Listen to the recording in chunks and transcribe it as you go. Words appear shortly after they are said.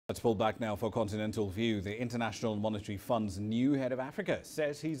Let's pull back now for a continental view. The International Monetary Fund's new head of Africa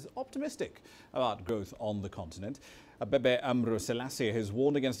says he's optimistic about growth on the continent. Abebe Aemro Selassie has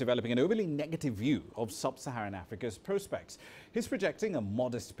warned against developing an overly negative view of sub-Saharan Africa's prospects. He's projecting a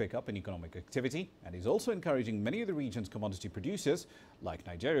modest pickup in economic activity, and he's also encouraging many of the region's commodity producers, like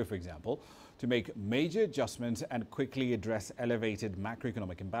Nigeria for example, to make major adjustments and quickly address elevated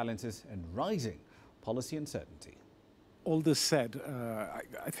macroeconomic imbalances and rising policy uncertainty. All this said,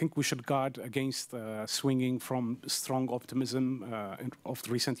 I think we should guard against swinging from strong optimism of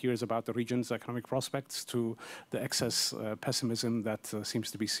recent years about the region's economic prospects to the excess pessimism that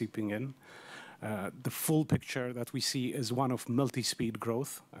seems to be seeping in. The full picture that we see is one of multi-speed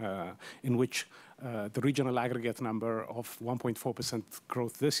growth, in which the regional aggregate number of 1.4%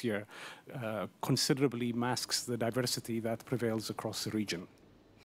 growth this year considerably masks the diversity that prevails across the region.